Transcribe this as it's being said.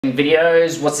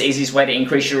Videos, what's the easiest way to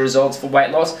increase your results for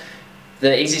weight loss?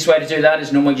 The easiest way to do that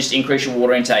is normally just increase your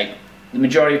water intake. The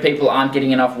majority of people aren't getting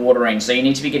enough water in, so you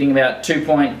need to be getting about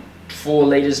 2.4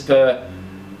 litres per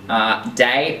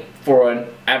day for an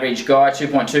average guy,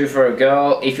 2.2 for a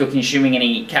girl. If you're consuming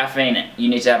any caffeine, you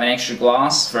need to have an extra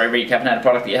glass. For every caffeinated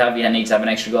product that you have, you need to have an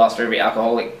extra glass for every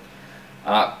alcoholic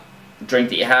drink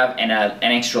that you have, and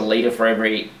an extra litre for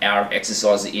every hour of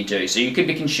exercise that you do. So you could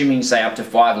be consuming, say, up to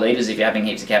 5 litres if you're having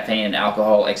heaps of caffeine and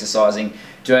alcohol, exercising,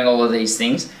 doing all of these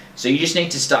things. So you just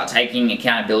need to start taking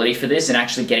accountability for this and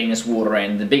actually getting this water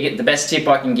in. The best tip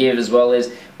I can give as well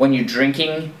is when you're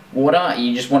drinking water,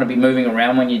 you just want to be moving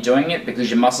around when you're doing it, because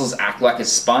your muscles act like a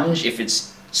sponge. If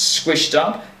it's squished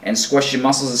up and squished, your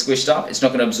muscles are squished up, it's not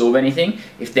going to absorb anything.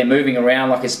 If they're moving around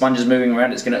like a sponge is moving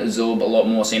around, it's going to absorb a lot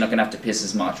more, so you're not going to have to piss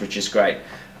as much, which is great.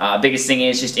 Biggest thing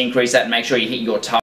is just increase that and make sure you hit your target.